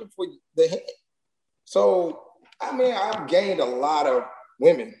not looking for the hint." So, I mean, I've gained a lot of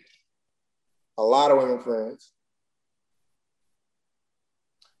women friends.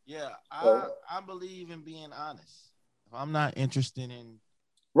 Yeah, I believe in being honest. If I'm not interested in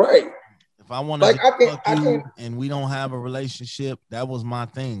if I want to fuck you and we don't have a relationship, that was my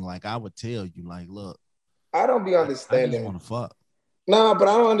thing. Like I would tell you, like, look, I don't be understanding. I just want to fuck. Nah, but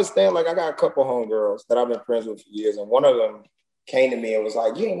I don't understand. Like I got a couple homegirls that I've been friends with for years, and one of them came to me and was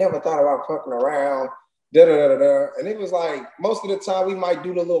like, "You ain't never thought about fucking around." Da, da, da, da, da. And it was like most of the time we might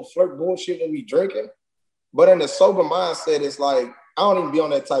do the little flirt bullshit when we drinking, but in the sober mindset, it's like I don't even be on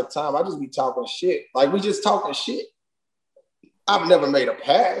that type of time. I just be talking shit. Like, we just talking shit. I've never made a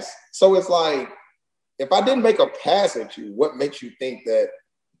pass. So it's like, if I didn't make a pass at you, what makes you think that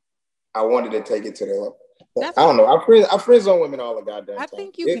I wanted to take it to the level? I don't know. I friend zone women all the goddamn time. I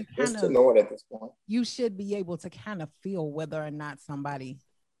think you can kind of know it at this point. You should be able to kind of feel whether or not somebody,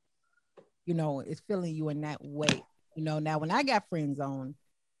 you know, is feeling you in that way. You know, now when I got friend zone,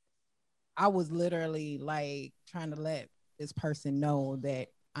 I was literally like trying to let this person know that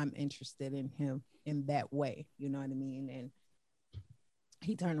I'm interested in him in that way. You know what I mean? And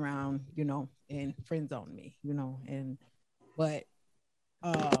he turned around, you know, and friend zoned me, you know, but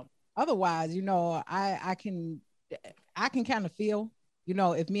otherwise, you know, I can kind of feel, you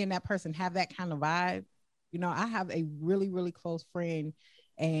know, if me and that person have that kind of vibe. You know, I have a really, really close friend,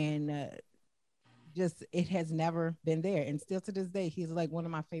 and just it has never been there, and still to this day, he's like one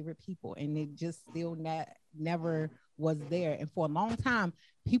of my favorite people, and it just still never was there. And for a long time,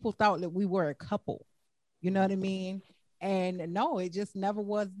 people thought that we were a couple. You know what I mean? And no, it just never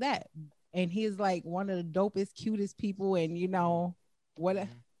was that. And he's like one of the dopest, cutest people, and you know what?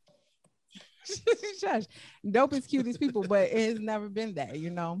 Shush, dopest, cutest people, but it has never been that, you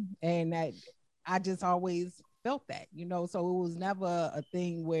know. And that I just always felt that, you know. So it was never a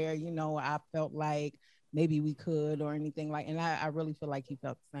thing where, you know, I felt like maybe we could or anything like. And I really feel like he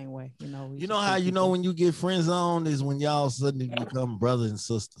felt the same way, you know. You know how you know when you get friend zoned is when y'all suddenly become brother and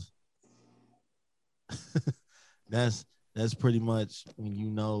sister. That's pretty much when you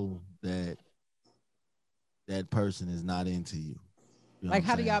know that that person is not into you. You know like,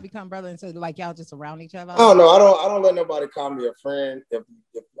 how do y'all become brother and sister? Like, y'all just around each other? I don't know. I don't let nobody call me a friend. If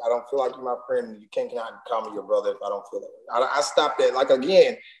I don't feel like you're my friend, you can't call me your brother if I don't feel that. I stopped that. Like,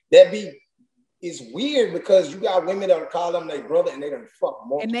 again, it's weird because you got women that call them their brother and they done fuck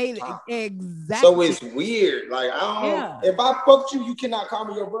multiple times. Exactly. So it's weird. Like, if I fucked you, you cannot call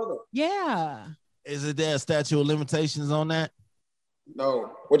me your brother. Yeah. Is it there a statute of limitations on that?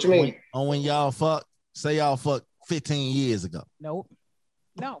 No. What you mean? On when y'all fuck? Say y'all fucked 15 years ago. Nope.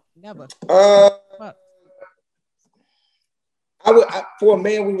 No, never. For a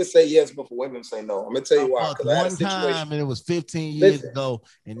man, we would say yes, but for women, say no. I'm gonna tell you why. Because I had a situation, and it was 15 years ago,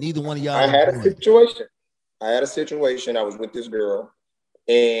 and neither one of y'all. I had a situation. I was with this girl,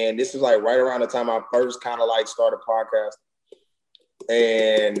 and this is like right around the time I first kind of like started podcasting,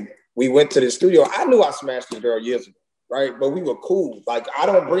 and we went to the studio. I knew I smashed this girl years ago, right? But we were cool. Like, I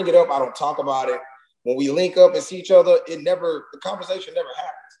don't bring it up. I don't talk about it. When we link up and see each other, the conversation never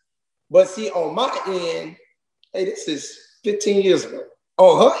happens. But see, on my end, hey, this is 15 years ago.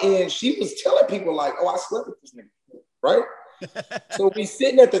 On her end, she was telling people like, oh, I slept with this nigga, right? So we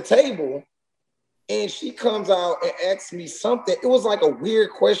sitting at the table, and she comes out and asks me something. It was like a weird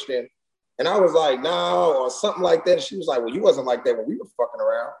question. And I was like, no, or something like that. And she was like, well, you wasn't like that when we were fucking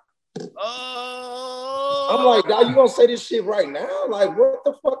around. Oh. I'm like, dog, you gonna say this shit right now? Like, what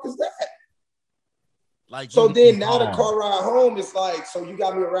the fuck is that? Like, so then now the car ride home, it's like, so you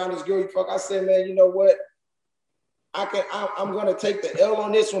got me around this girl, you fuck. I said, man, you know what? I'm gonna take the L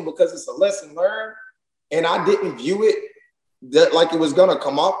on this one because it's a lesson learned. And I didn't view it that like it was gonna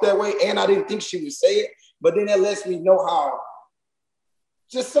come off that way. And I didn't think she would say it. But then that lets me know how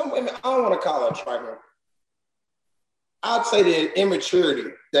just some women, I don't want to call her trifling. I'd say the immaturity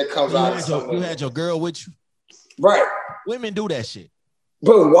that comes out of some women. You had your girl with you? Right. Women do that shit.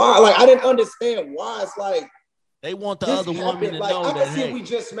 But why? Like, I didn't understand why. It's like they want the other woman to like, know I that. can see we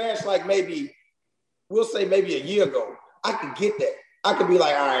just smashed like we'll say maybe a year ago. I could get that. I could be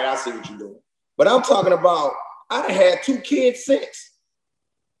like, all right, I see what you're doing. But I'm talking about I done had 2 kids since.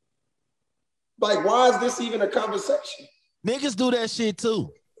 Like, why is this even a conversation? Niggas do that shit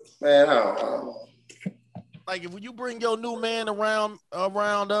too. Man, I don't know. Like, if you bring your new man around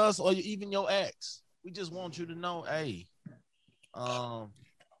us, or even your ex, we just want you to know, hey,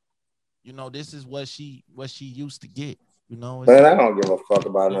 you know, this is what she used to get. You know, man, I don't give a fuck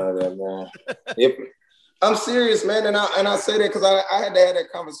about none of that, man. I'm serious, man, and I say that because I had to have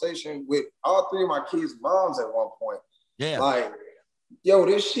that conversation with all 3 of my kids' moms at one point. Yeah, like, yo,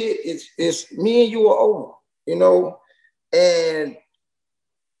 this shit it's me and you are over, you know, and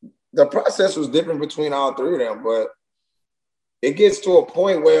the process was different between all 3 of them, but it gets to a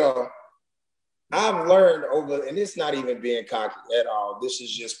point where I've learned over, and it's not even being cocky at all. This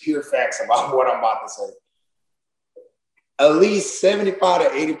is just pure facts about what I'm about to say. At least 75 to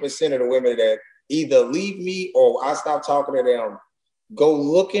 80% of the women that either leave me or I stop talking to them go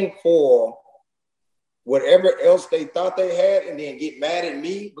looking for whatever else they thought they had and then get mad at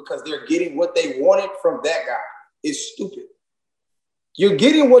me because they're getting what they wanted from that guy. It's stupid. You're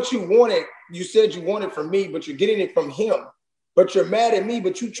getting what you wanted. You said you wanted from me, but you're getting it from him. but you're mad at me,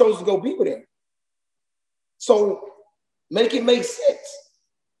 but you chose to go be with him. So make it make sense.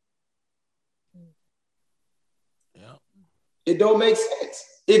 Yeah. It don't make sense.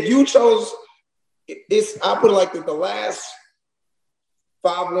 If you chose, I put it like the last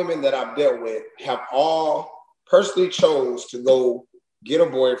 5 women that I've dealt with have all personally chose to go get a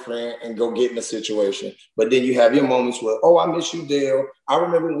boyfriend and go get in a situation. But then you have your moments where, oh, I miss you, Dale. I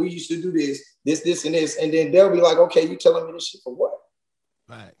remember when we used to do this, and this. And then they'll be like, okay, you telling me this shit for what?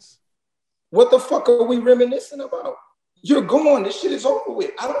 Thanks. What the fuck are we reminiscing about? You're gone. This shit is over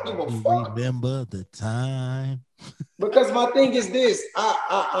with. I don't give a fuck. Remember the time. Because my thing is this.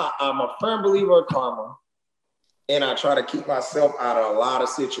 I'm a firm believer of karma. And I try to keep myself out of a lot of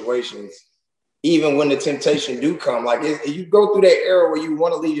situations, even when the temptation do come. Like you go through that era where you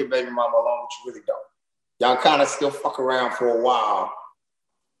want to leave your baby mama alone, but you really don't. Y'all kind of still fuck around for a while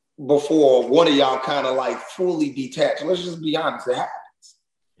before one of y'all kind of like fully detached. Let's just be honest, it happens.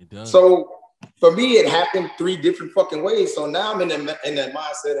 It does. So for me, it happened 3 different fucking ways. So now I'm in that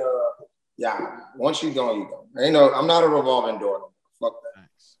mindset of, yeah, once you go, you go. I'm not a revolving door. Fuck that.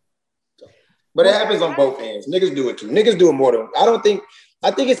 So, but it happens on both ends. Niggas do it too. Niggas do it more than I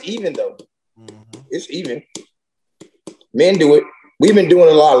think it's even though. Mm-hmm. It's even. Men do it. We've been doing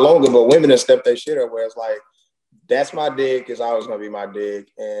it a lot longer, but women have stepped their shit up where it's like, that's my dig, it's always gonna be my dig,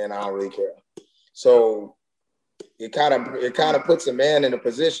 and I don't really care. So it kind of puts a man in a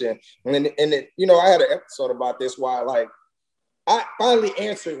position, and I had an episode about this why like I finally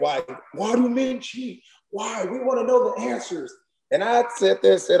answered why do men cheat? Why? We want to know the answers. And I sat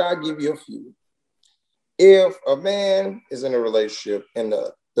there and said, I'll give you a few. If a man is in a relationship and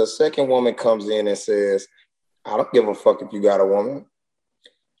the second woman comes in and says, I don't give a fuck if you got a woman.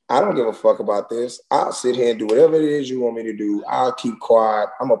 I don't give a fuck about this. I'll sit here and do whatever it is you want me to do. I'll keep quiet.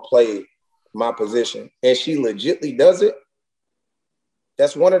 I'm going to play my position. And she legitly does it.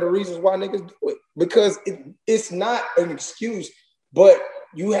 That's one of the reasons why niggas do it. Because it's not an excuse, but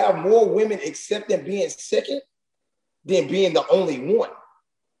you have more women accepting being second than being the only one.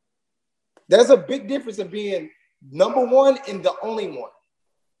 There's a big difference in being number one and the only one.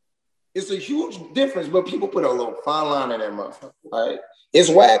 It's a huge difference, but people put a little fine line in that motherfucker. Right? It's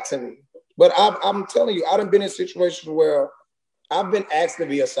whack to me. But I'm telling you, I've been in situations where I've been asked to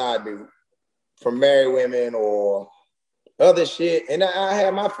be a side dude from married women or other shit. And I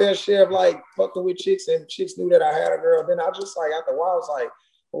had my fair share of like fucking with chicks, and chicks knew that I had a girl. Then I just like, after a while, I was like,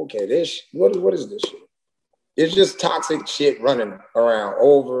 okay, what is this shit? It's just toxic shit running around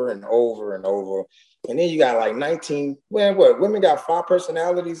over and over and over. And then you got like 19, women got 5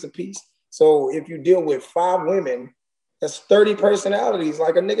 personalities apiece. So if you deal with 5 women, that's 30 personalities.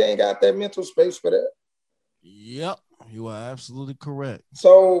 Like a nigga ain't got that mental space for that. Yep, you are absolutely correct.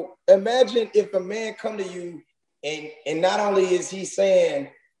 So imagine if a man come to you and not only is he saying,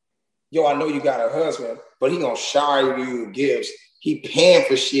 yo, I know you got a husband, but he gonna shower you with gifts. He paying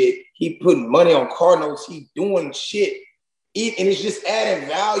for shit. He putting money on car notes. He doing shit. And it's just adding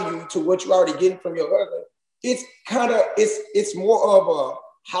value to what you already getting from your husband. It's kind of, it's more of a,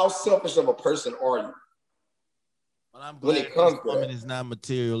 how selfish of a person are you? Well, I'm glad this woman is not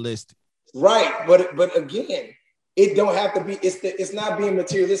materialistic. Right, but again, it don't have to be. It's not being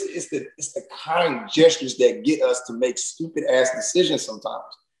materialistic. It's the kind gestures that get us to make stupid ass decisions sometimes.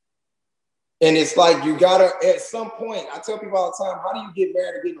 And it's like you gotta, at some point, I tell people all the time, how do you get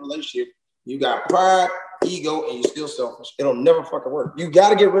married or get in a relationship? You got pride, ego, and you're still selfish. It'll never fucking work. You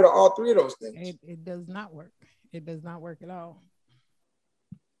gotta get rid of all 3 of those things. It does not work. It does not work at all.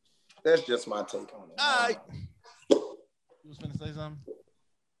 That's just my take on it. All right. You was finna say something?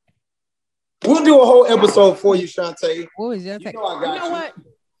 We'll do a whole episode for you, Shantae. What was your take? You know what?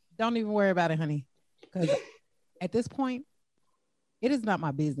 Don't even worry about it, honey. Because at this point, it is not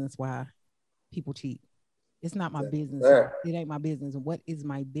my business why people cheat. It's not my business. Yeah. It ain't my business. What is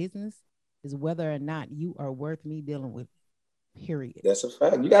my business is whether or not you are worth me dealing with. Period. That's a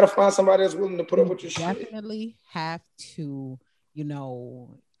fact. You got to find somebody that's willing to put up with your shit. Definitely have to,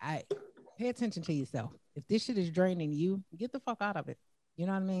 I pay attention to yourself. If this shit is draining you, get the fuck out of it. You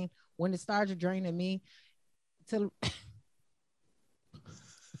know what I mean? When it starts draining me,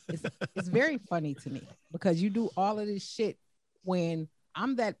 it's very funny to me because you do all of this shit when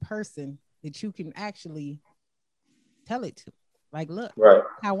I'm that person that you can actually tell it to. Like, look, right,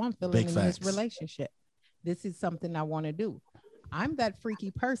 how I'm feeling Big in facts. this relationship. This is something I want to do. I'm that freaky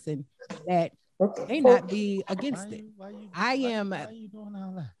person that may not be against it. Why are you doing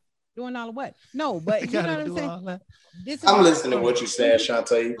all that? Doing all of what? No, but you know what I'm saying? I'm listening to what you're saying,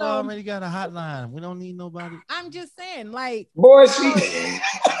 Shantae. You already got a hotline. We don't need nobody. I'm just saying, like, boy, she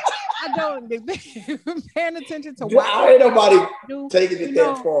I don't paying attention to why. I ain't nobody taking it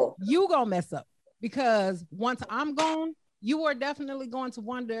that far. You gonna mess up because once I'm gone, you are definitely going to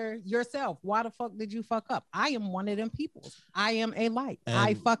wonder yourself, why the fuck did you fuck up? I am one of them people. I am a light.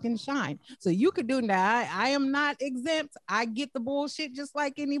 I fucking shine. So you could do that. I am not exempt. I get the bullshit just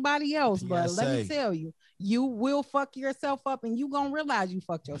like anybody else. But let me tell you, you will fuck yourself up and you gonna realize you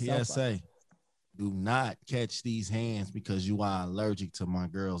fucked yourself up. Do not catch these hands because you are allergic to my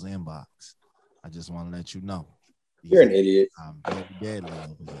girl's inbox. I just want to let you know. You're an idiot. I'm very deadly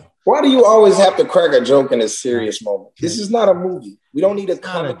over there. Why do you always have to crack a joke in a serious moment? This is not a movie. We don't need a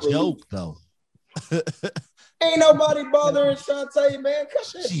comic joke, though. Ain't nobody bothering Shantae, man.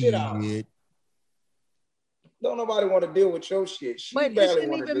 Cut that shit out. Don't nobody want to deal with your shit. But it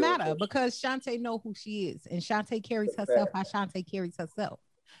shouldn't even matter because Shantae know who she is. And Shantae carries herself how Shantae carries herself.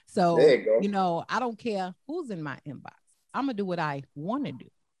 So, you know, I don't care who's in my inbox. I'm going to do what I want to do.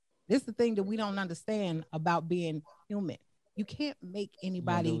 This is the thing that we don't understand about being human. You can't make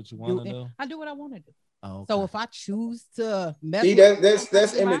anybody do it. I do what I want to do. Oh, okay. So if I choose to mess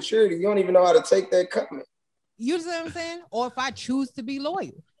that's immaturity. You don't even know how to take that comment. You see what I'm saying? Or if I choose to be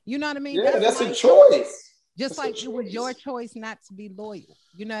loyal. You know what I mean? Yeah, that's a choice. Just like it was your choice not to be loyal.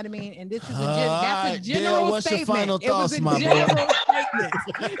 You know what I mean? And this is that's a general statement. It was a general statement.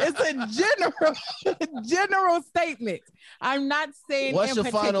 It's a general statement. I'm not saying what's in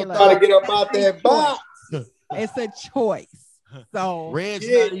your particular. Try to get up out that box. It's a choice. So Red's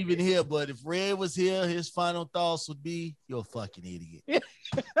not even here, but if Red was here, his final thoughts would be, "You're a fucking idiot."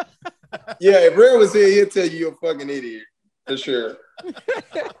 Yeah, if Red was here, he'll tell you you're a fucking idiot for sure.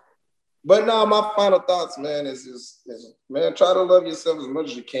 But no, my final thoughts, man, is man, try to love yourself as much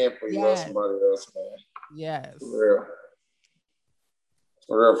as you can before you love somebody else, man. Yes. For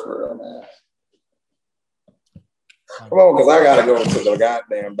real, man. Come on, because I gotta go to the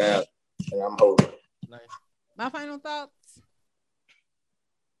goddamn bathroom and I'm holding. My final thoughts?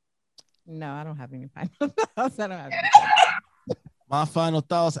 No, I don't have any final thoughts. I don't have any. My final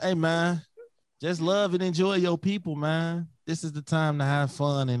thoughts, hey man, just love and enjoy your people, man. This is the time to have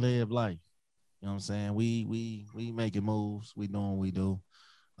fun and live life. You know what I'm saying? We making moves. We doing what we do.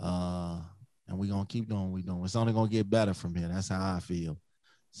 And we gonna keep doing what we doing. It's only gonna get better from here. That's how I feel.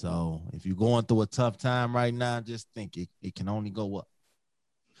 So if you're going through a tough time right now, just think it can only go up.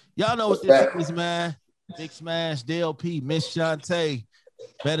 Y'all know what this is, man. Big Smash, DLP, Miss Shantae.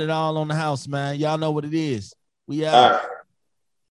 Bet it all on the house, man. Y'all know what it is. We out.